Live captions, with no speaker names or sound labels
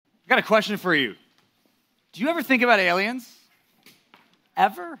got a question for you. Do you ever think about aliens?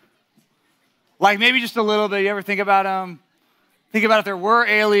 Ever? Like maybe just a little bit. You ever think about them? Think about if there were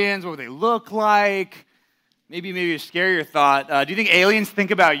aliens, what would they look like? Maybe a scarier thought. Do you think aliens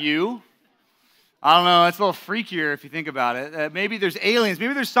think about you? I don't know. It's a little freakier if you think about it. Maybe there's aliens.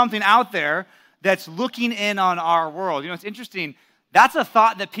 Maybe there's something out there that's looking in on our world. You know, it's interesting. That's a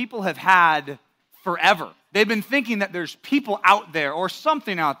thought that people have had forever. They've been thinking that there's people out there or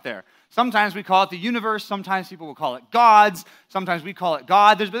something out there. Sometimes we call it the universe. Sometimes people will call it gods. Sometimes we call it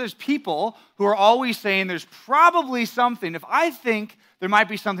God. There's people who are always saying there's probably something. If I think there might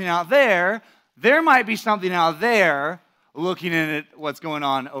be something out there, there might be something out there looking in at what's going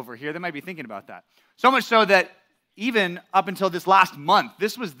on over here. They might be thinking about that. So much so that even up until this last month,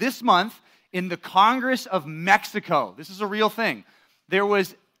 this was this month in the Congress of Mexico. This is a real thing. There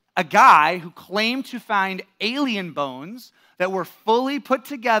was a guy who claimed to find alien bones that were fully put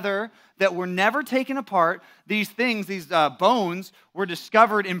together, that were never taken apart. These things, these bones, were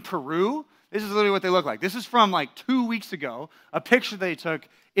discovered in Peru. This is literally what they look like. This is from like 2 weeks ago, a picture they took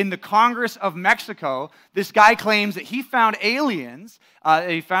in the Congress of Mexico. This guy claims that he found aliens.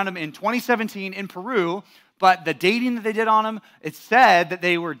 He found them in 2017 in Peru, but the dating that they did on them, it said that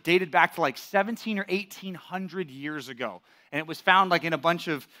they were dated back to like 17 or 1800 years ago. And it was found like in a bunch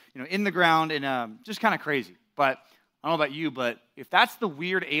of, in the ground and just kind of crazy. But I don't know about you, but if that's the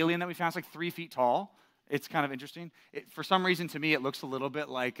weird alien that we found, it's like 3 feet tall. It's kind of interesting. For some reason, to me, it looks a little bit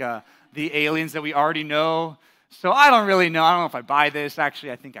like the aliens that we already know. So I don't really know. I don't know if I buy this.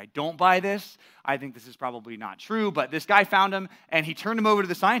 Actually, I think I don't buy this. I think this is probably not true. But this guy found him, and he turned him over to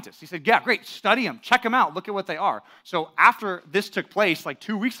the scientists. He said, yeah, great, study them. Check them out. Look at what they are. So after this took place, like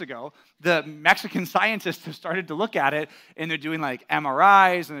 2 weeks ago, the Mexican scientists have started to look at it, and they're doing like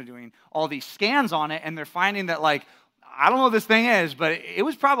MRIs, and they're doing all these scans on it, and they're finding that like, I don't know what this thing is, but it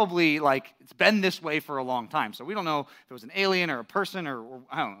was probably like, it's been this way for a long time. So we don't know if it was an alien or a person or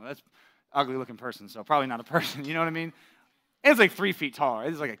I don't know. That's ugly looking person, so probably not a person, you know what I mean? It's like 3 feet taller.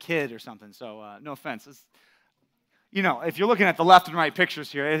 It's like a kid or something, so no offense. If you're looking at the left and right pictures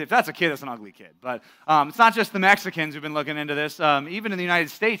here, if that's a kid, that's an ugly kid. But it's not just the Mexicans who've been looking into this. Even in the United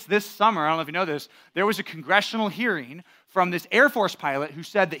States this summer, I don't know if you know this, there was a congressional hearing from this Air Force pilot who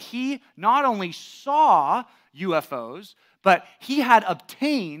said that he not only saw UFOs, but he had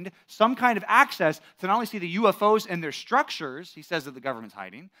obtained some kind of access to not only see the UFOs and their structures, he says that the government's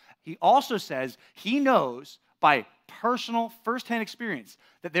hiding, he also says he knows by personal firsthand experience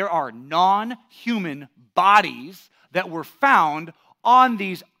that there are non-human bodies that were found on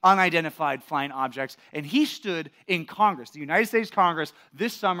these unidentified flying objects. And he stood in Congress, the United States Congress,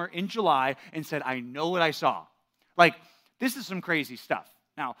 this summer in July and said, I know what I saw. Like, this is some crazy stuff.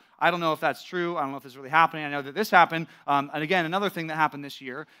 Now, I don't know if that's true. I don't know if this is really happening. I know that this happened. And again, another thing that happened this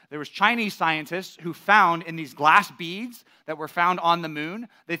year, there was Chinese scientists who found in these glass beads that were found on the moon,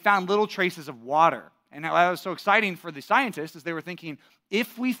 they found little traces of water. And that was so exciting for the scientists is they were thinking,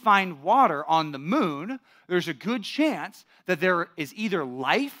 if we find water on the moon, there's a good chance that there is either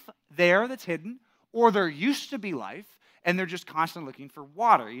life there that's hidden, or there used to be life, and they're just constantly looking for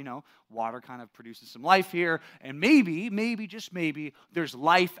water. Water kind of produces some life here, and maybe, just maybe, there's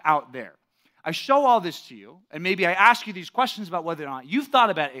life out there. I show all this to you, and maybe I ask you these questions about whether or not you've thought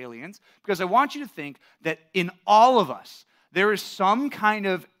about aliens, because I want you to think that in all of us, there is some kind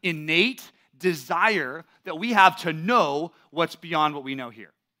of innate desire that we have to know what's beyond what we know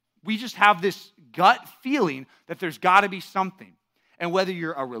here. We just have this gut feeling that there's got to be something. And whether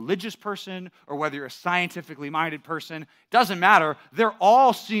you're a religious person or whether you're a scientifically minded person, doesn't matter. They're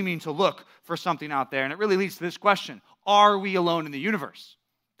all seeming to look for something out there. And it really leads to this question: are we alone in the universe?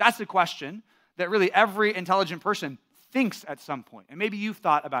 That's the question that really every intelligent person thinks at some point. And maybe you've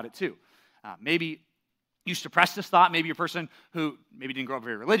thought about it too. Maybe you suppress this thought. Maybe you're a person who maybe didn't grow up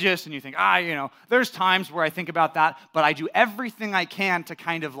very religious and you think, there's times where I think about that, but I do everything I can to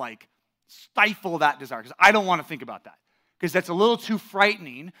kind of like stifle that desire because I don't want to think about that. Because that's a little too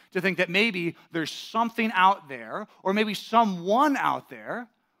frightening to think that maybe there's something out there or maybe someone out there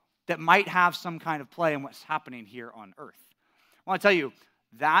that might have some kind of play in what's happening here on earth. I want to tell you,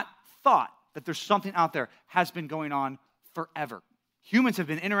 that thought that there's something out there has been going on forever. Humans have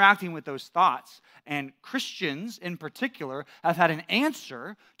been interacting with those thoughts, and Christians in particular have had an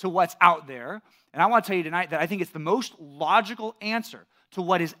answer to what's out there. And I want to tell you tonight that I think it's the most logical answer to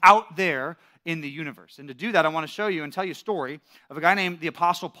what is out there in the universe. And to do that, I want to show you and tell you a story of a guy named the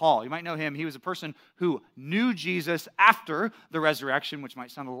Apostle Paul. You might know him. He was a person who knew Jesus after the resurrection, which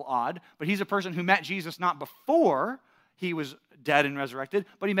might sound a little odd, but he's a person who met Jesus not before he was dead and resurrected,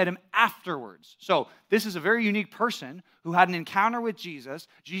 but he met him afterwards. So this is a very unique person who had an encounter with Jesus.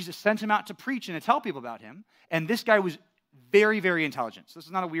 Jesus sent him out to preach and to tell people about him. And this guy was very, very intelligent. So this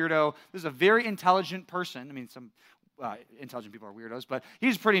is not a weirdo. This is a very intelligent person. I mean, some intelligent people are weirdos, but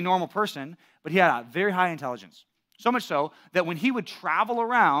he's a pretty normal person, but he had a very high intelligence. So much so that when he would travel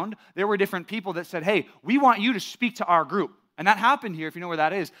around, there were different people that said, hey, we want you to speak to our group. And that happened here, if you know where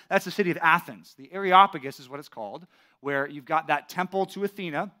that is. That's the city of Athens. The Areopagus is what it's called, where you've got that temple to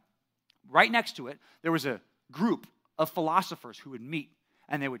Athena. Right next to it, there was a group of philosophers who would meet,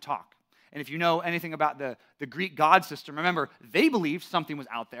 and they would talk. And if you know anything about the Greek god system, remember, they believed something was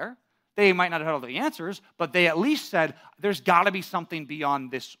out there. They might not have had all the answers, but they at least said, there's got to be something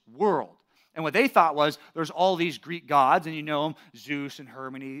beyond this world. And what they thought was, there's all these Greek gods, and you know them, Zeus and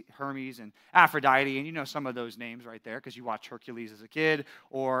Hermes and Aphrodite, and you know some of those names right there because you watched Hercules as a kid,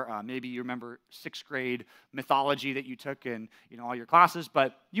 or maybe you remember sixth grade mythology that you took in all your classes,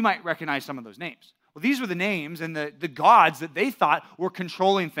 but you might recognize some of those names. Well, these were the names and the gods that they thought were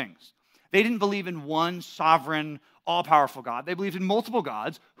controlling things. They didn't believe in one sovereign, all-powerful God. They believed in multiple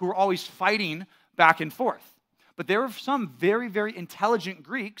gods who were always fighting back and forth. But there were some very, very intelligent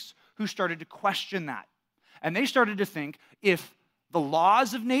Greeks who started to question that. And they started to think, if the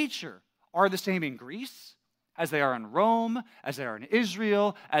laws of nature are the same in Greece as they are in Rome, as they are in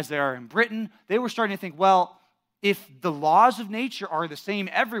Israel, as they are in Britain, they were starting to think, well, if the laws of nature are the same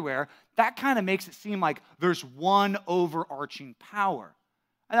everywhere, that kind of makes it seem like there's one overarching power.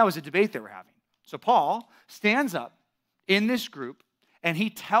 And that was a debate they were having. So Paul stands up in this group, and he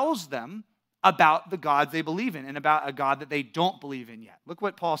tells them about the gods they believe in and about a God that they don't believe in yet. Look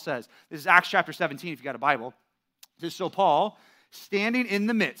what Paul says. This is Acts chapter 17, if you got a Bible. It says, so Paul, standing in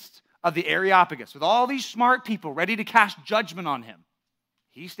the midst of the Areopagus with all these smart people ready to cast judgment on him,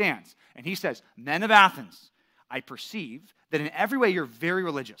 he stands and he says, men of Athens, I perceive that in every way you're very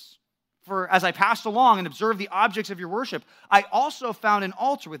religious. For as I passed along and observed the objects of your worship, I also found an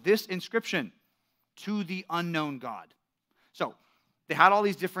altar with this inscription, to the unknown God. So they had all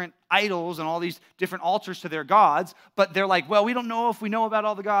these different idols and all these different altars to their gods, but they're like, well, we don't know if we know about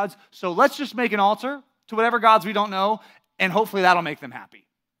all the gods, so let's just make an altar to whatever gods we don't know, and hopefully that'll make them happy.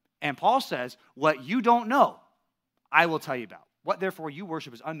 And Paul says, what you don't know, I will tell you about. What therefore you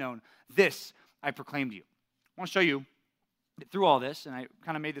worship is unknown, this I proclaim to you. I want to show you through all this, and I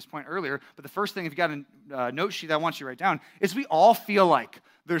kind of made this point earlier, but the first thing, if you got a note sheet that I want you to write down, is we all feel like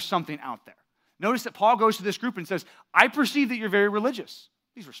there's something out there. Notice that Paul goes to this group and says, I perceive that you're very religious.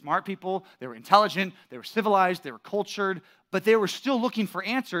 These were smart people, they were intelligent, they were civilized, they were cultured, but they were still looking for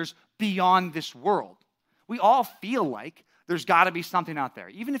answers beyond this world. We all feel like there's got to be something out there.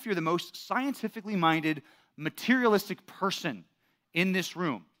 Even if you're the most scientifically minded, materialistic person in this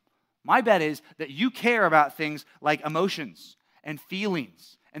room, my bet is that you care about things like emotions and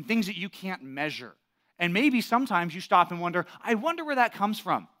feelings and things that you can't measure. And maybe sometimes you stop and wonder, I wonder where that comes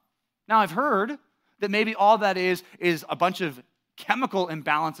from. Now, I've heard that maybe all that is a bunch of chemical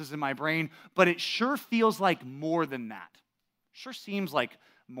imbalances in my brain, but it sure feels like more than that. Sure seems like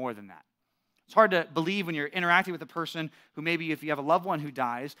more than that. It's hard to believe when you're interacting with a person who maybe, if you have a loved one who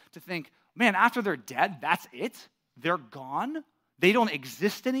dies, to think, man, after they're dead, that's it? They're gone? They don't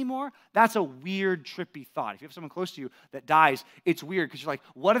exist anymore? That's a weird, trippy thought. If you have someone close to you that dies, it's weird because you're like,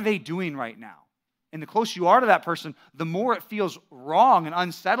 what are they doing right now? And the closer you are to that person, the more it feels wrong and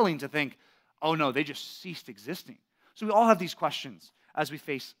unsettling to think, oh no, they just ceased existing. So we all have these questions as we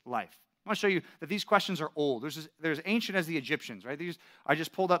face life. I want to show you that these questions are old. There's ancient as the Egyptians, right? I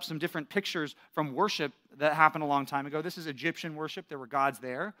just pulled up some different pictures from worship that happened a long time ago. This is Egyptian worship. There were gods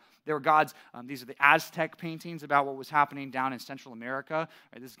there. There were gods, these are the Aztec paintings about what was happening down in Central America.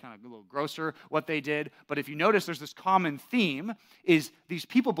 Right, this is kind of a little grosser what they did. But if you notice, there's this common theme, is these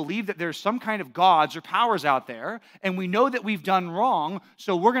people believe that there's some kind of gods or powers out there, and we know that we've done wrong,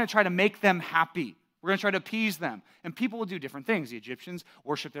 so we're going to try to make them happy. We're going to try to appease them. And people will do different things. The Egyptians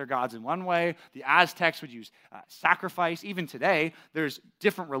worship their gods in one way. The Aztecs would use sacrifice. Even today, there's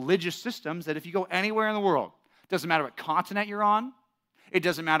different religious systems that if you go anywhere in the world, it doesn't matter what continent you're on, it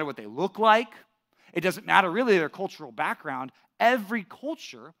doesn't matter what they look like, it doesn't matter really their cultural background, every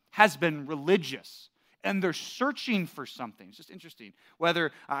culture has been religious. And they're searching for something. It's just interesting.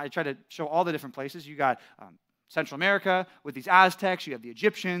 Whether I try to show all the different places, you got Central America with these Aztecs, you have the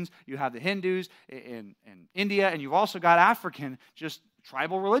Egyptians, you have the Hindus in India, and you've also got African, just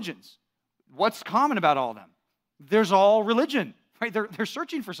tribal religions. What's common about all of them? There's all religion, right? They're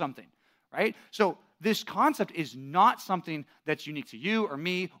searching for something, right? So this concept is not something that's unique to you or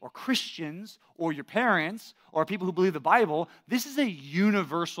me or Christians or your parents or people who believe the Bible. This is a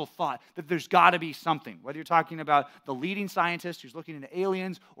universal thought that there's got to be something. Whether you're talking about the leading scientist who's looking into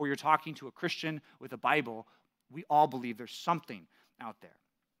aliens or you're talking to a Christian with a Bible, we all believe there's something out there.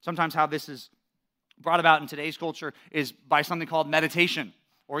 Sometimes how this is brought about in today's culture is by something called meditation,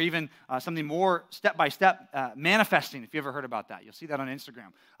 or even something more step-by-step manifesting, if you ever heard about that. You'll see that on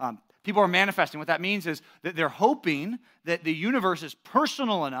Instagram. People are manifesting. What that means is that they're hoping that the universe is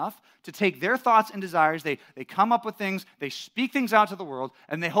personal enough to take their thoughts and desires, they come up with things, they speak things out to the world,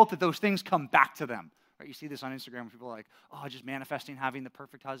 and they hope that those things come back to them. Right? You see this on Instagram where people are like, oh, just manifesting having the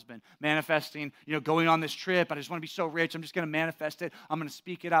perfect husband, manifesting, going on this trip, I just want to be so rich, I'm just going to manifest it, I'm going to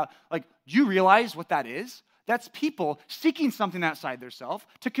speak it out. Like, do you realize what that is? That's people seeking something outside their self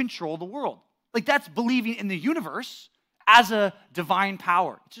to control the world. Like, that's believing in the universe as a divine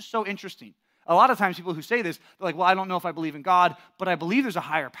power. It's just so interesting. A lot of times people who say this, they're like, well, I don't know if I believe in God, but I believe there's a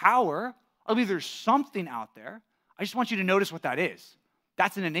higher power. I believe there's something out there. I just want you to notice what that is.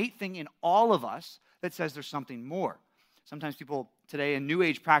 That's an innate thing in all of us that says there's something more. Sometimes people today in New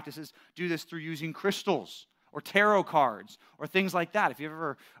Age practices do this through using crystals or tarot cards, or things like that. If you've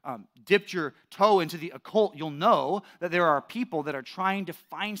ever dipped your toe into the occult, you'll know that there are people that are trying to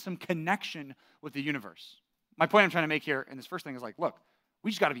find some connection with the universe. My point I'm trying to make here in this first thing is like, look,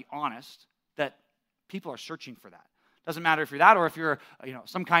 we just got to be honest that people are searching for that. Doesn't matter if you're that or if you're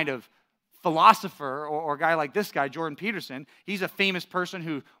some kind of philosopher or a guy like this guy, Jordan Peterson. He's a famous person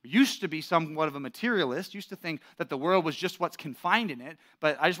who used to be somewhat of a materialist, used to think that the world was just what's confined in it.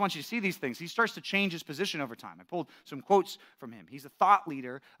 But I just want you to see these things. He starts to change his position over time. I pulled some quotes from him. He's a thought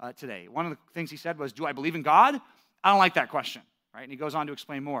leader today. One of the things he said was, do I believe in God? I don't like that question, right? And he goes on to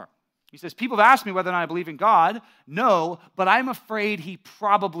explain more. He says, people have asked me whether or not I believe in God. No, but I'm afraid he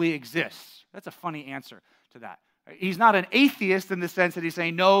probably exists. That's a funny answer to that. He's not an atheist in the sense that he's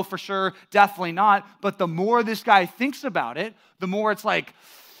saying, no, for sure, definitely not. But the more this guy thinks about it, the more it's like,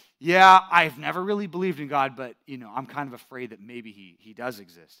 yeah, I've never really believed in God, but, I'm kind of afraid that maybe he does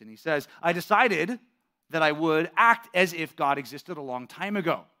exist. And he says, I decided that I would act as if God existed a long time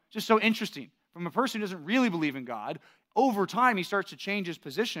ago. Just so interesting. From a person who doesn't really believe in God, over time, he starts to change his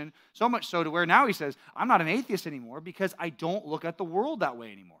position, so much so to where now he says, I'm not an atheist anymore because I don't look at the world that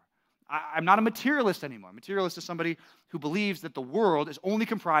way anymore. I'm not a materialist anymore. A materialist is somebody who believes that the world is only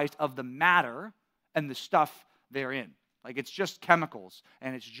comprised of the matter and the stuff therein. Like, it's just chemicals,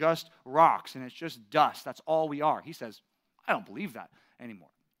 and it's just rocks, and it's just dust. That's all we are. He says, I don't believe that anymore.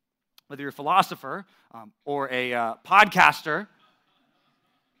 Whether you're a philosopher or a podcaster,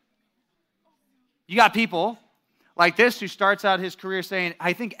 you got people like this who starts out his career saying,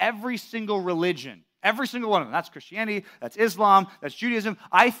 I think every single religion, every single one of them, that's Christianity, that's Islam, that's Judaism,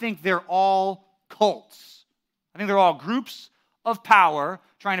 I think they're all cults. I think they're all groups of power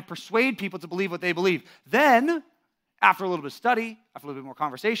trying to persuade people to believe what they believe. Then, after a little bit of study, after a little bit more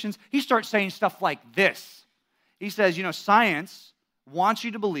conversations, he starts saying stuff like this. He says, science wants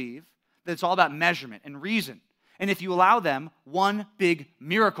you to believe that it's all about measurement and reason. And if you allow them one big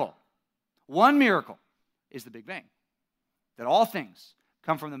miracle is the Big Bang. That all things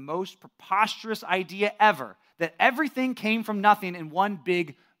come from the most preposterous idea ever, that everything came from nothing in one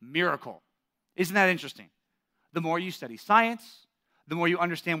big miracle. Isn't that interesting? The more you study science, the more you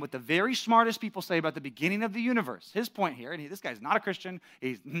understand what the very smartest people say about the beginning of the universe. His point here, and this guy's not a Christian,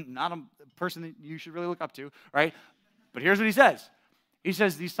 he's not a person that you should really look up to, right? But here's what he says. He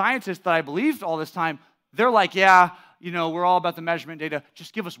says, these scientists that I believed all this time, they're like, yeah, we're all about the measurement data.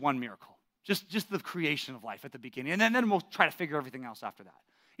 Just give us one miracle. Just the creation of life at the beginning. And then we'll try to figure everything else after that.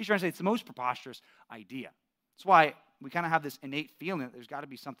 He's trying to say it's the most preposterous idea. That's why we kind of have this innate feeling that there's got to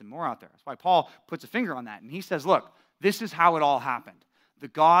be something more out there. That's why Paul puts a finger on that. And he says, look, this is how it all happened. The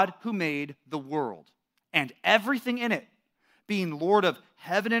God who made the world and everything in it, being Lord of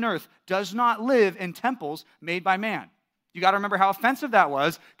heaven and earth, does not live in temples made by man. You got to remember how offensive that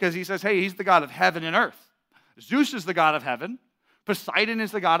was, because he says, hey, he's the God of heaven and earth. Zeus is the God of heaven. Poseidon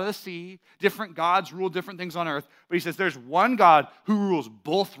is the god of the sea. Different gods rule different things on earth. But he says there's one God who rules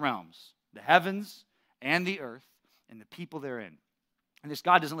both realms, the heavens and the earth, and the people therein. And this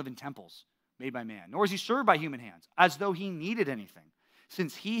God doesn't live in temples made by man, nor is he served by human hands, as though he needed anything,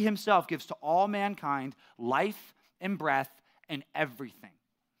 since he himself gives to all mankind life and breath and everything.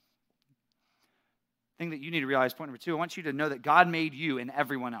 Thing that you need to realize, point number 2, I want you to know that God made you and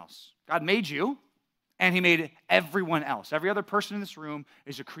everyone else. God made you, and he made everyone else. Every other person in this room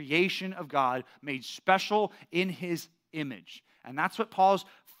is a creation of God, made special in his image. And that's what Paul's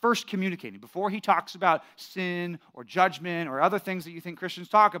first communicating. Before he talks about sin or judgment or other things that you think Christians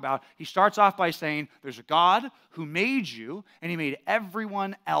talk about, he starts off by saying, there's a God who made you, and he made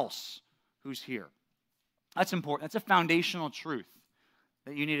everyone else who's here. That's important. That's a foundational truth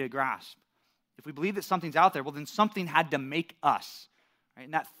that you need to grasp. If we believe that something's out there, well, then something had to make us. Right?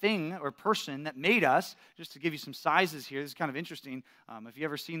 And that thing or person that made us, just to give you some sizes here, this is kind of interesting. If you've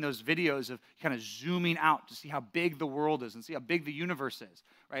ever seen those videos of kind of zooming out to see how big the world is and see how big the universe is,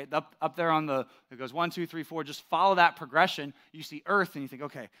 right? Up there on it goes 1, 2, 3, 4, just follow that progression. You see Earth and you think,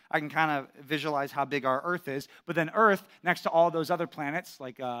 okay, I can kind of visualize how big our Earth is. But then Earth, next to all those other planets,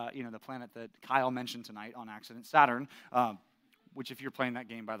 like, the planet that Kyle mentioned tonight on accident, Saturn, which if you're playing that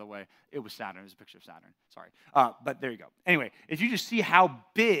game, by the way, it was Saturn. It was a picture of Saturn. Sorry. But there you go. Anyway, if you just see how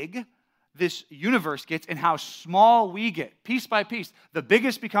big this universe gets and how small we get, piece by piece, the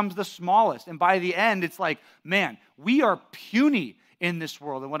biggest becomes the smallest. And by the end, it's like, man, we are puny in this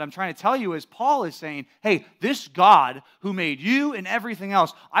world. And what I'm trying to tell you is Paul is saying, hey, this God who made you and everything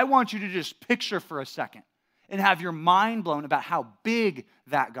else, I want you to just picture for a second and have your mind blown about how big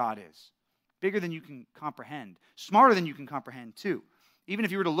that God is. Bigger than you can comprehend. Smarter than you can comprehend, too. Even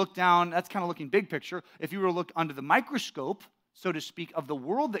if you were to look down, that's kind of looking big picture. If you were to look under the microscope, so to speak, of the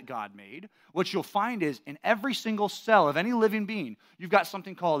world that God made, what you'll find is in every single cell of any living being, you've got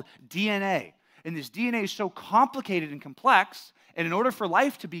something called DNA. And this DNA is so complicated and complex, and in order for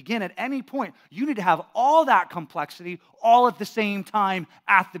life to begin at any point, you need to have all that complexity all at the same time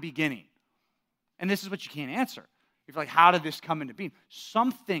at the beginning. And this is what you can't answer. You're like, how did this come into being?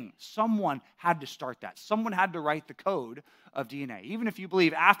 Someone had to start that. Someone had to write the code of DNA. Even if you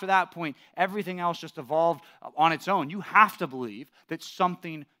believe after that point, everything else just evolved on its own, you have to believe that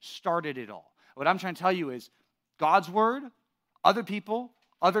something started it all. What I'm trying to tell you is God's word, other people,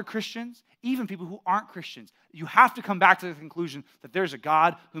 other Christians, even people who aren't Christians, you have to come back to the conclusion that there's a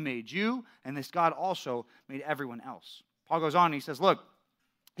God who made you, and this God also made everyone else. Paul goes on and he says, look,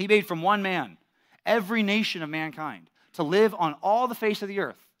 he made from one man every nation of mankind to live on all the face of the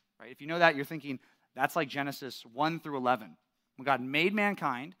earth. Right? If you know that, you're thinking that's like Genesis 1 through 11. When God made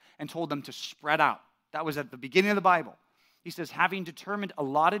mankind and told them to spread out. That was at the beginning of the Bible. He says, having determined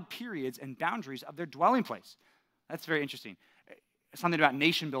allotted periods and boundaries of their dwelling place. That's very interesting. Something about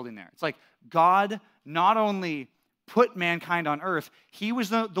nation building there. It's like God not only put mankind on earth, he was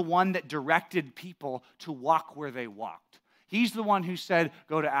the one that directed people to walk where they walked. He's the one who said,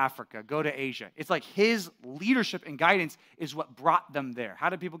 go to Africa, go to Asia. It's like his leadership and guidance is what brought them there. How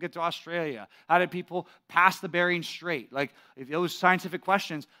did people get to Australia? How did people pass the Bering Strait? Like, if those scientific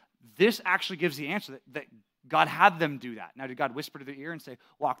questions, this actually gives the answer that God had them do that. Now, did God whisper to their ear and say,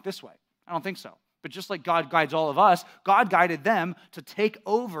 walk this way? I don't think so. But just like God guides all of us, God guided them to take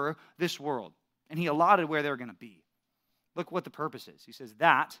over this world. And he allotted where they were going to be. Look what the purpose is. He says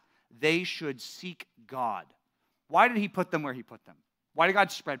that they should seek God. Why did he put them where he put them? Why did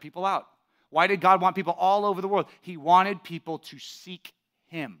God spread people out? Why did God want people all over the world? He wanted people to seek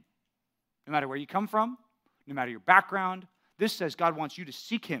him. No matter where you come from, no matter your background, this says God wants you to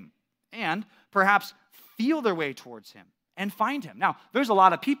seek him and perhaps feel their way towards him and find him. Now, there's a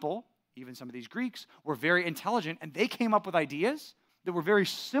lot of people, even some of these Greeks, were very intelligent, and they came up with ideas that were very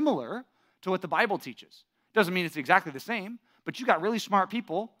similar to what the Bible teaches. Doesn't mean it's exactly the same, but you got really smart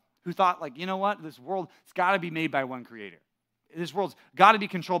people who thought, like, you know what? This world, it's got to be made by one creator. This world's got to be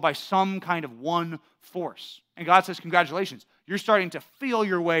controlled by some kind of one force. And God says, congratulations, you're starting to feel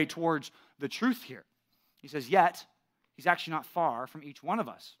your way towards the truth here. He says, yet, he's actually not far from each one of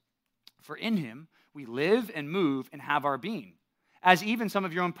us. For in him we live and move and have our being. As even some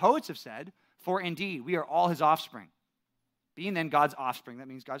of your own poets have said, for indeed we are all his offspring. Being then God's offspring, that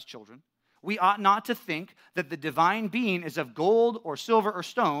means God's children, we ought not to think that the divine being is of gold or silver or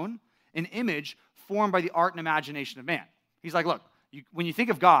stone, an image formed by the art and imagination of man. He's like, look, when you think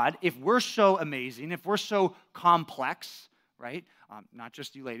of God, if we're so amazing, if we're so complex, right? Not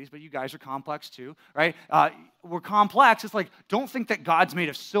just you ladies, but you guys are complex too, right? We're complex. It's like, don't think that God's made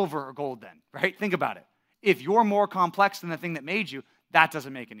of silver or gold then, right? Think about it. If you're more complex than the thing that made you, that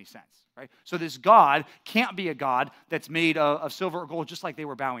doesn't make any sense, right? So this God can't be a God that's made of silver or gold, just like they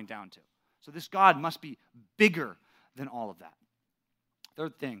were bowing down to. So this God must be bigger than all of that.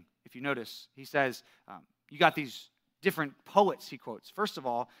 Third thing, if you notice, he says, you got these different poets he quotes. First of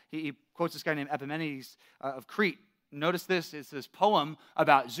all, he quotes this guy named Epimenides of Crete. Notice this, it's this poem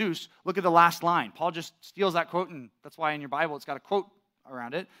about Zeus. Look at the last line. Paul just steals that quote, and that's why in your Bible it's got a quote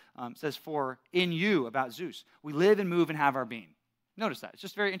around it. It says, for in you, about Zeus, we live and move and have our being. Notice that. It's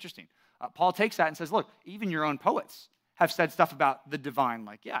just very interesting. Paul takes that and says, look, even your own poets have said stuff about the divine,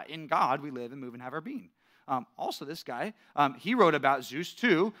 like, yeah, in God we live and move and have our being. Also, this guy, he wrote about Zeus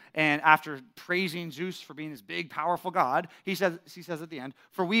too, and after praising Zeus for being this big, powerful God, he says at the end,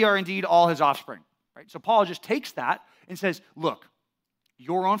 "For we are indeed all his offspring." Right? So Paul just takes that and says, look,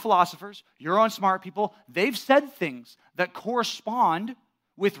 your own philosophers, your own smart people, they've said things that correspond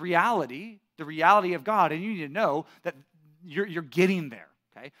with reality, the reality of God, and you need to know that you're getting there.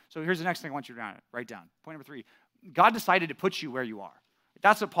 Okay? So here's the next thing I want you to write down. Point number 3. God decided to put you where you are.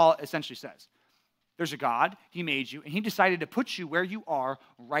 That's what Paul essentially says. There's a God, he made you, and he decided to put you where you are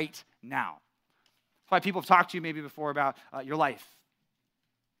right now. That's why people have talked to you maybe before about your life,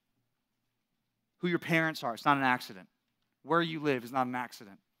 who your parents are. It's not an accident. Where you live is not an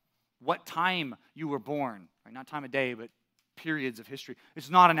accident. What time you were born, right? Not time of day, but periods of history.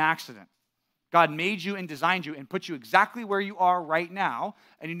 It's not an accident. God made you and designed you and put you exactly where you are right now.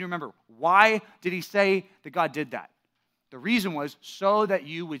 And you need to remember, why did he say that God did that? The reason was so that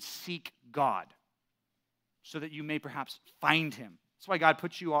you would seek God, so that you may perhaps find him. That's why God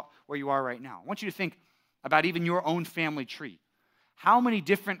put you where you are right now. I want you to think about even your own family tree. How many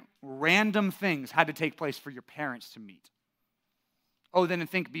different random things had to take place for your parents to meet? Oh, then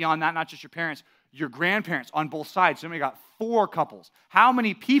think beyond that, not just your parents, your grandparents on both sides. Somebody got 4 couples. How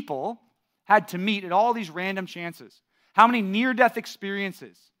many people had to meet at all these random chances? How many near-death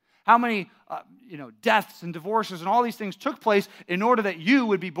experiences? How many deaths and divorces and all these things took place in order that you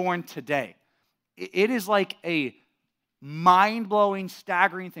would be born today? It is like a mind-blowing,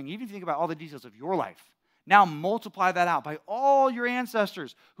 staggering thing. Even if you think about all the details of your life, now multiply that out by all your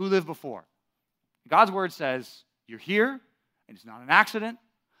ancestors who lived before. God's word says you're here, and it's not an accident.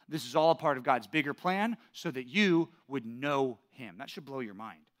 This is all a part of God's bigger plan so that you would know him. That should blow your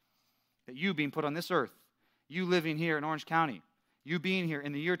mind. That you being put on this earth, you living here in Orange County, you being here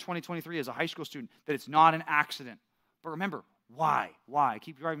in the year 2023 as a high school student, that it's not an accident. But remember, why? Why?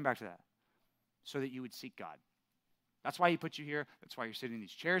 Keep driving back to that. So that you would seek God. That's why he put you here. That's why you're sitting in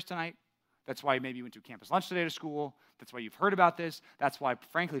these chairs tonight. That's why maybe you went to campus lunch today to school. That's why you've heard about this. That's why,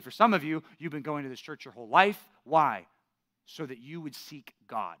 frankly, for some of you, you've been going to this church your whole life. Why? So that you would seek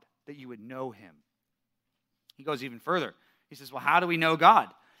God, that you would know him. He goes even further. He says, well, how do we know God?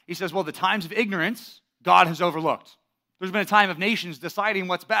 He says, well, the times of ignorance, God has overlooked. There's been a time of nations deciding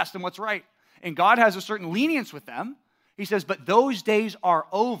what's best and what's right. And God has a certain lenience with them. He says, but those days are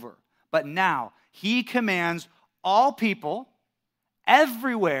over. But now he commands all people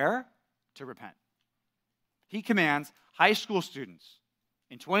everywhere to repent. He commands high school students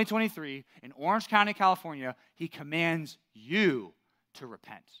in 2023 in Orange County, California, he commands you to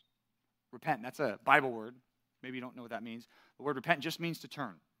repent. Repent, that's a Bible word. Maybe you don't know what that means. The word repent just means to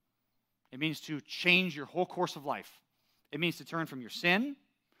turn. It means to change your whole course of life. It means to turn from your sin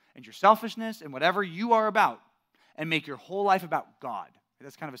and your selfishness and whatever you are about and make your whole life about God.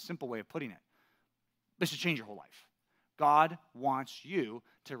 That's kind of a simple way of putting it. This should change your whole life. God wants you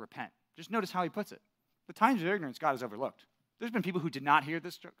to repent. Just notice how he puts it. The times of ignorance God has overlooked. There's been people who did not hear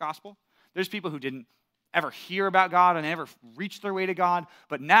this gospel. There's people who didn't ever hear about God and ever reach their way to God.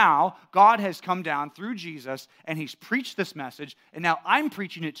 But now God has come down through Jesus and he's preached this message. And now I'm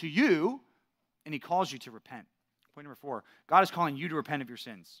preaching it to you and he calls you to repent. Point number 4, God is calling you to repent of your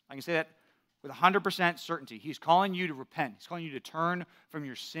sins. I can say that with 100% certainty. He's calling you to repent. He's calling you to turn from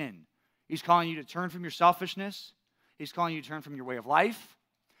your sin. He's calling you to turn from your selfishness. He's calling you to turn from your way of life.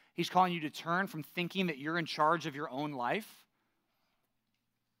 He's calling you to turn from thinking that you're in charge of your own life,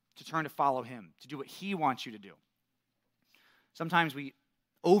 to turn to follow him, to do what he wants you to do. Sometimes we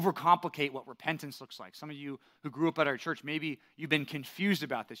overcomplicate what repentance looks like. Some of you who grew up at our church, maybe you've been confused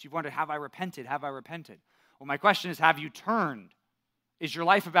about this. You've wondered, have I repented? Have I repented? Well, my question is, have you turned? Is your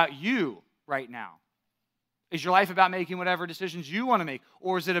life about you right now? Is your life about making whatever decisions you want to make,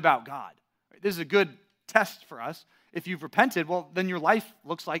 or is it about God? This is a good test for us. If you've repented, well, then your life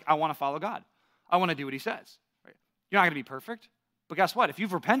looks like, I want to follow God. I want to do what he says. Right? You're not going to be perfect, but guess what? If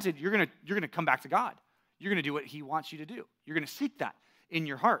you've repented, you're going to come back to God. You're going to do what he wants you to do. You're going to seek that in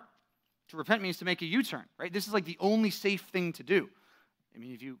your heart. To repent means to make a U-turn, right? This is like the only safe thing to do. I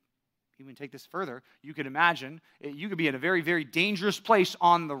mean, if you even take this further, you could imagine you could be in a very, very dangerous place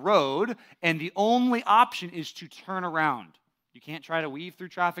on the road, and the only option is to turn around. You can't try to weave through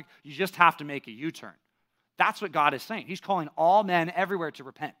traffic. You just have to make a U-turn. That's what God is saying. He's calling all men everywhere to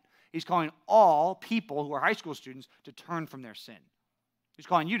repent. He's calling all people who are high school students to turn from their sin. He's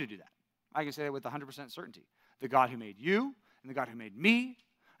calling you to do that. I can say that with 100% certainty. The God who made you, and the God who made me,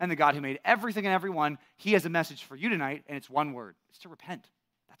 and the God who made everything and everyone, he has a message for you tonight, and it's one word. It's to repent.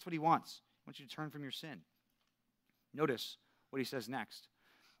 That's what he wants. He wants you to turn from your sin. Notice what he says next.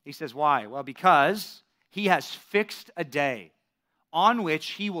 He says, why? Well, because he has fixed a day on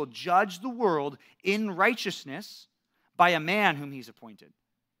which he will judge the world in righteousness by a man whom he's appointed.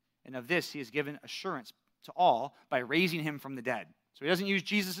 And of this he has given assurance to all by raising him from the dead. So he doesn't use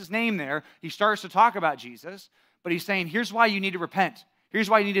Jesus' name there. He starts to talk about Jesus, but he's saying, here's why you need to repent. Here's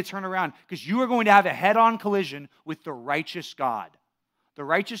why you need to turn around, because you are going to have a head-on collision with the righteous God. The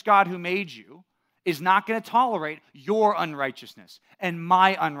righteous God who made you is not going to tolerate your unrighteousness and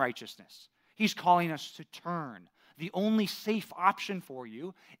my unrighteousness. He's calling us to turn. The only safe option for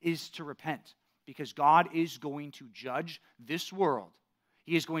you is to repent, because God is going to judge this world.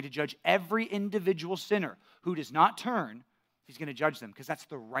 He is going to judge every individual sinner who does not turn. He's going to judge them because that's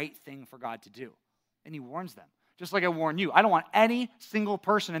the right thing for God to do. And he warns them. Just like I warn you, I don't want any single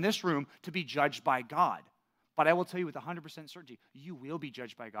person in this room to be judged by God. But I will tell you with 100% certainty, you will be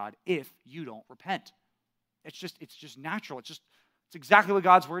judged by God if you don't repent. It's just natural. It's exactly what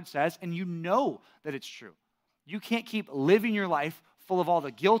God's word says, and you know that it's true. You can't keep living your life full of all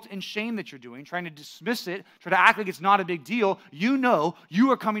the guilt and shame that you're doing, trying to dismiss it, try to act like it's not a big deal. You know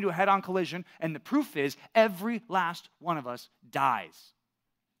you are coming to a head-on collision, and the proof is every last one of us dies.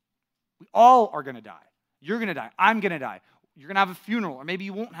 We all are going to die. You're going to die. I'm going to die. You're going to have a funeral, or maybe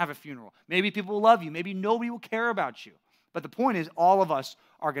you won't have a funeral. Maybe people will love you. Maybe nobody will care about you. But the point is, all of us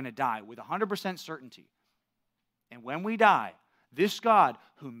are going to die with 100% certainty. And when we die, this God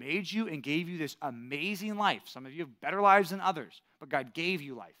who made you and gave you this amazing life, some of you have better lives than others, but God gave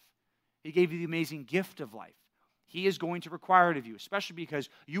you life. He gave you the amazing gift of life. He is going to require it of you, especially because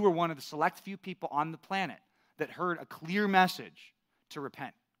you were one of the select few people on the planet that heard a clear message to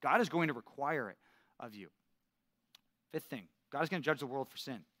repent. God is going to require it of you. Fifth thing, God is going to judge the world for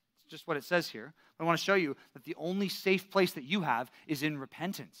sin. It's just what it says here. I want to show you that the only safe place that you have is in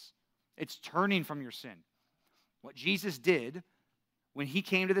repentance. It's turning from your sin. What Jesus did when he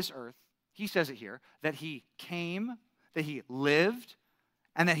came to this earth, he says it here, that he came, that he lived,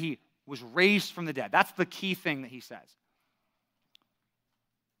 and that he was raised from the dead. That's the key thing that he says.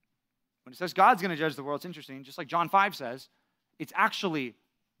 When it says God's going to judge the world, it's interesting. Just like John 5 says, it's actually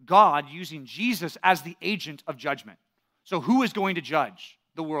God using Jesus as the agent of judgment. So who is going to judge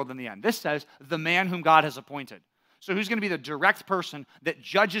the world in the end? This says the man whom God has appointed. So who's going to be the direct person that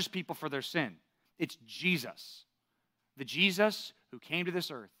judges people for their sin? It's Jesus. The Jesus who came to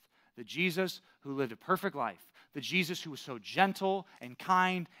this earth. The Jesus who lived a perfect life. The Jesus who was so gentle and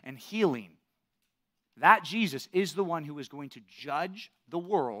kind and healing. That Jesus is the one who is going to judge the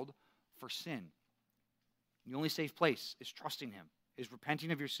world for sin. The only safe place is trusting him, is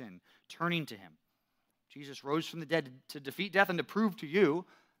repenting of your sin, turning to him. Jesus rose from the dead to defeat death and to prove to you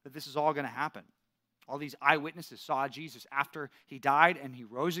that this is all going to happen. All these eyewitnesses saw Jesus after he died and he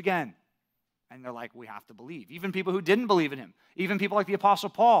rose again. And they're like, we have to believe. Even people who didn't believe in him. Even people like the Apostle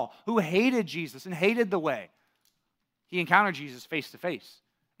Paul, who hated Jesus and hated the way. He encountered Jesus face to face,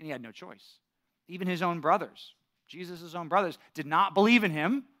 and he had no choice. Even his own brothers, Jesus' own brothers, did not believe in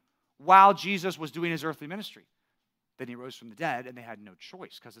him while Jesus was doing his earthly ministry. Then he rose from the dead, and they had no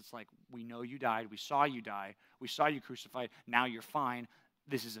choice, because it's like, we know you died, we saw you die, we saw you crucified, now you're fine,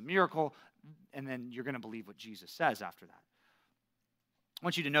 this is a miracle, and then you're going to believe what Jesus says after that. I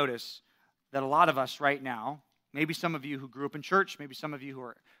want you to notice that a lot of us right now, maybe some of you who grew up in church, maybe some of you who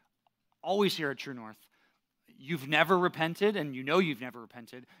are always here at True North, you've never repented, and you know you've never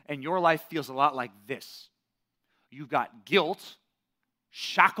repented, and your life feels a lot like this. You've got guilt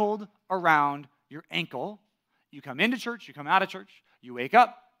shackled around your ankle. You come into church, you come out of church, you wake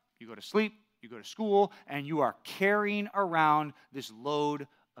up, you go to sleep, you go to school, and you are carrying around this load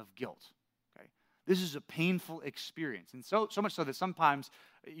of guilt. Okay? This is a painful experience, and so much so that sometimes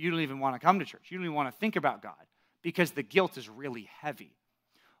you don't even want to come to church. You don't even want to think about God because the guilt is really heavy.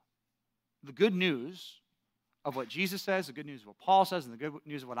 The good news of what Jesus says, the good news of what Paul says, and the good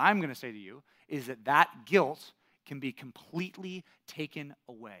news of what I'm going to say to you is that guilt can be completely taken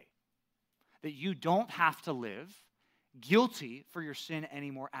away. That you don't have to live guilty for your sin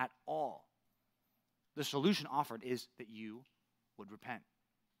anymore at all. The solution offered is that you would repent,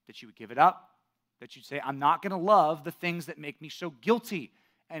 that you would give it up, that you'd say, I'm not going to love the things that make me so guilty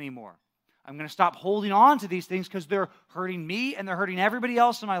anymore. I'm going to stop holding on to these things because they're hurting me and they're hurting everybody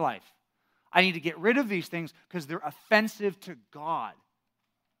else in my life. I need to get rid of these things because they're offensive to God.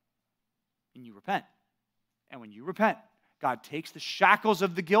 And you repent. And when you repent, God takes the shackles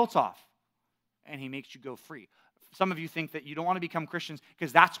of the guilt off and he makes you go free. Some of you think that you don't want to become Christians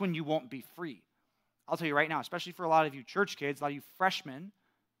because that's when you won't be free. I'll tell you right now, especially for a lot of you church kids, a lot of you freshmen,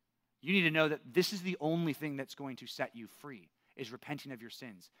 you need to know that this is the only thing that's going to set you free, is repenting of your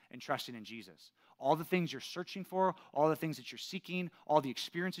sins and trusting in Jesus. all the things you're searching for, all the things that you're seeking, all the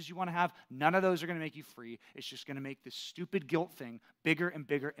experiences you want to have, none of those are going to make you free. It's just going to make this stupid guilt thing bigger and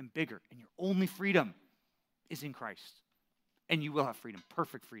bigger and bigger. And your only freedom is in Christ. And you will have freedom,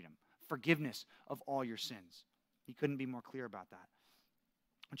 perfect freedom, forgiveness of all your sins. He couldn't be more clear about that.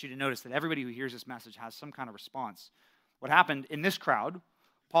 I want you to notice that everybody who hears this message has some kind of response. What happened in this crowd,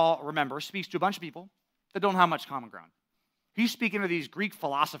 Paul, remember, speaks to a bunch of people that don't have much common ground. He's speaking to these Greek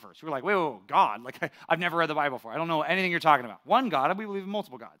philosophers who are like, wait, God, like I've never read the Bible before. I don't know anything you're talking about. One God, we believe in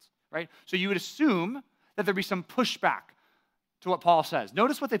multiple gods, right? So you would assume that there'd be some pushback to what Paul says.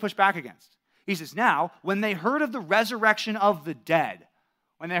 Notice what they push back against. He says, now, when they heard of the resurrection of the dead,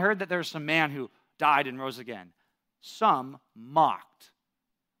 when they heard that there's some man who died and rose again, some mocked,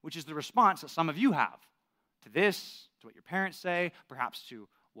 which is the response that some of you have to this, to what your parents say, perhaps to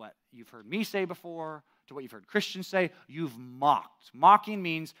what you've heard me say before, to what you've heard Christians say. You've mocked. Mocking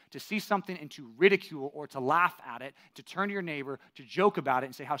means to see something and to ridicule or to laugh at it, to turn to your neighbor, to joke about it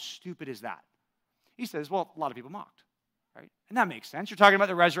and say, how stupid is that? He says, well, a lot of people mocked, right? And that makes sense. You're talking about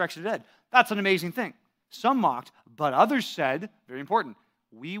the resurrection of the dead. That's an amazing thing. Some mocked, but others said, very important,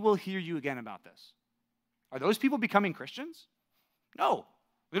 we will hear you again about this. Are those people becoming Christians? No,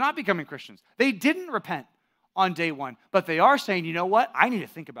 they're not becoming Christians. They didn't repent on day one, but they are saying, you know what? I need to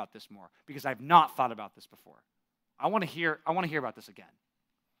think about this more because I've not thought about this before. I want to hear about this again.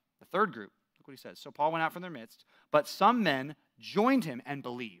 The third group, look what he says. So Paul went out from their midst, but some men joined him and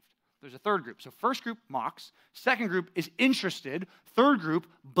believed. There's a third group. So first group mocks. Second group is interested. Third group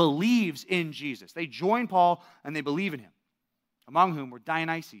believes in Jesus. They join Paul and they believe in him, among whom were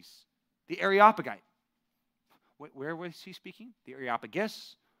Dionysius, the Areopagite. Where was he speaking? The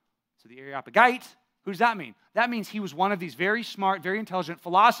Areopagus. So the Areopagite, who does that mean? That means he was one of these very smart, very intelligent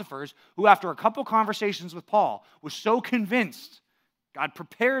philosophers who, after a couple conversations with Paul, was so convinced God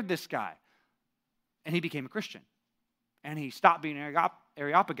prepared this guy, and he became a Christian. And he stopped being an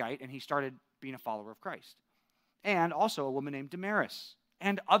Areopagite, and he started being a follower of Christ. And also a woman named Damaris,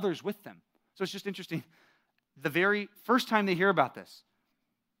 and others with them. So it's just interesting. The very first time they hear about this,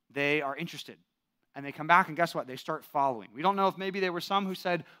 they are interested. And they come back, and guess what? They start following. We don't know if maybe there were some who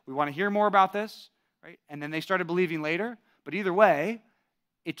said, we want to hear more about this, right? And then they started believing later. But either way,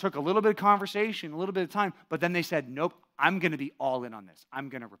 it took a little bit of conversation, a little bit of time, but then they said, nope, I'm going to be all in on this. I'm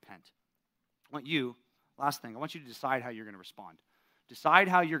going to repent. I want you, last thing, I want you to decide how you're going to respond. Decide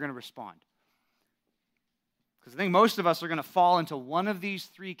how you're going to respond. Because I think most of us are going to fall into one of these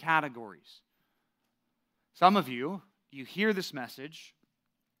three categories. Some of you, you hear this message.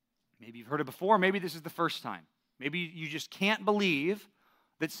 Maybe you've heard it before. Maybe this is the first time. Maybe you just can't believe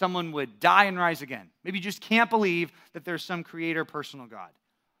that someone would die and rise again. Maybe you just can't believe that there's some creator, personal God.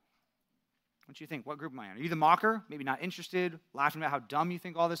 What do you think? What group am I in? Are you the mocker? Maybe not interested, laughing about how dumb you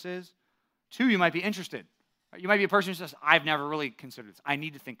think all this is? 2, you might be interested. You might be a person who says, I've never really considered this. I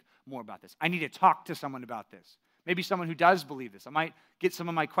need to think more about this. I need to talk to someone about this. Maybe someone who does believe this. I might get some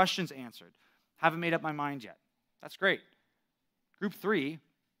of my questions answered. Haven't made up my mind yet. That's great. Group 3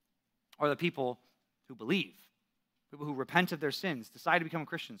 are the people who believe, people who repent of their sins, decide to become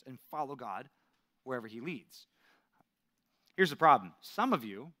Christians, and follow God wherever he leads. Here's the problem. Some of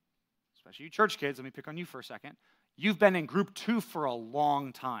you, especially you church kids, let me pick on you for a second, you've been in group 2 for a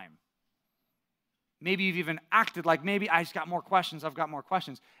long time. Maybe you've even acted like maybe I just got more questions, I've got more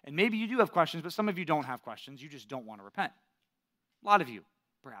questions. And maybe you do have questions, but some of you don't have questions. You just don't want to repent. A lot of you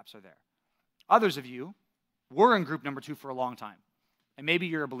perhaps are there. Others of you were in group number 2 for a long time. And maybe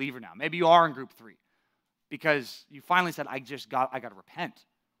you're a believer now. Maybe you are in group 3 because you finally said, I got to repent.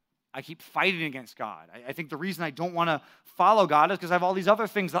 I keep fighting against God. I think the reason I don't want to follow God is because I have all these other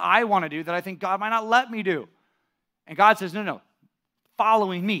things that I want to do that I think God might not let me do. And God says, no.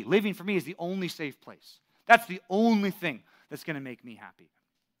 Following me, living for me is the only safe place. That's the only thing that's going to make me happy.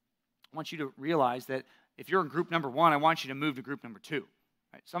 I want you to realize that if you're in group number 1, I want you to move to group number 2.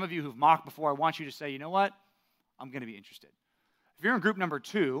 Right? Some of you who've mocked before, I want you to say, you know what? I'm going to be interested. If you're in group number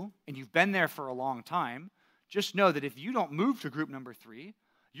 2 and you've been there for a long time, just know that if you don't move to group number 3,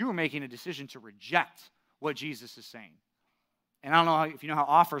 you are making a decision to reject what Jesus is saying. And I don't know if you know how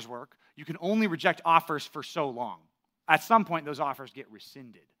offers work. You can only reject offers for so long. At some point, those offers get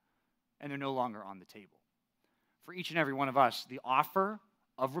rescinded, and they're no longer on the table. For each and every one of us, the offer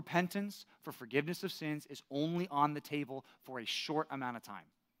of repentance for forgiveness of sins is only on the table for a short amount of time.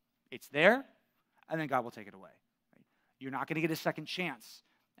 It's there, and then God will take it away. Right? You're not going to get a second chance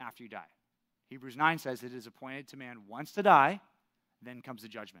after you die. Hebrews 9 says it is appointed to man once to die, then comes the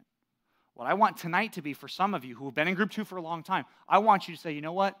judgment. What I want tonight to be for some of you who have been in group 2 for a long time, I want you to say, you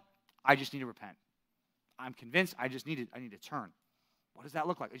know what? I just need to repent. I'm convinced I need to turn. What does that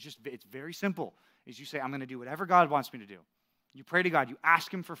look like? It's very simple. Is you say, I'm going to do whatever God wants me to do. You pray to God. You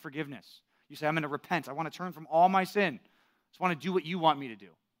ask him for forgiveness. You say, I'm going to repent. I want to turn from all my sin. I just want to do what you want me to do.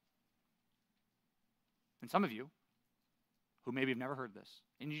 And some of you who maybe have never heard this,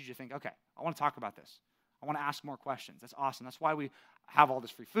 I need you to think, okay, I want to talk about this. I want to ask more questions. That's awesome. That's why we have all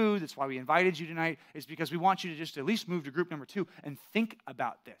this free food. That's why we invited you tonight, is because we want you to just at least move to group number 2 and think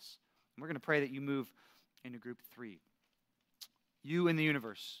about this. And we're going to pray that you move into group 3. You in the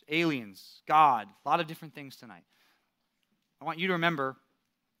universe, aliens, God, a lot of different things tonight. I want you to remember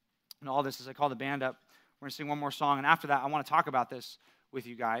in all this as I call the band up. We're going to sing one more song, and after that, I want to talk about this with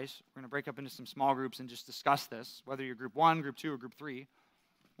you guys. We're going to break up into some small groups and just discuss this, whether you're group 1, group 2, or group 3. I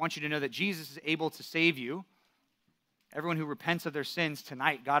want you to know that Jesus is able to save you. Everyone who repents of their sins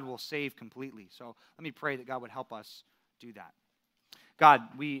tonight, God will save completely. So let me pray that God would help us do that. God,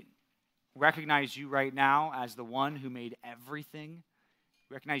 we recognize you right now as the one who made everything.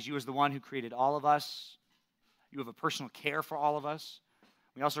 We recognize you as the one who created all of us. You have a personal care for all of us.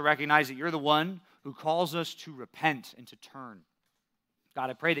 We also recognize that you're the one who calls us to repent and to turn. God,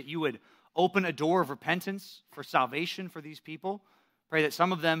 I pray that you would open a door of repentance for salvation for these people. Pray that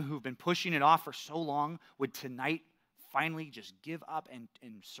some of them who've been pushing it off for so long would tonight finally just give up and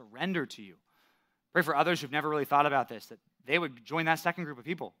surrender to you. Pray for others who've never really thought about this, that they would join that second group of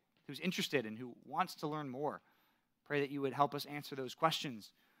people who's interested and who wants to learn more. Pray that you would help us answer those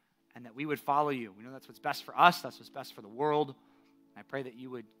questions and that we would follow you. We know that's what's best for us. That's what's best for the world. I pray that you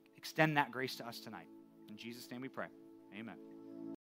would extend that grace to us tonight. In Jesus' name we pray. Amen.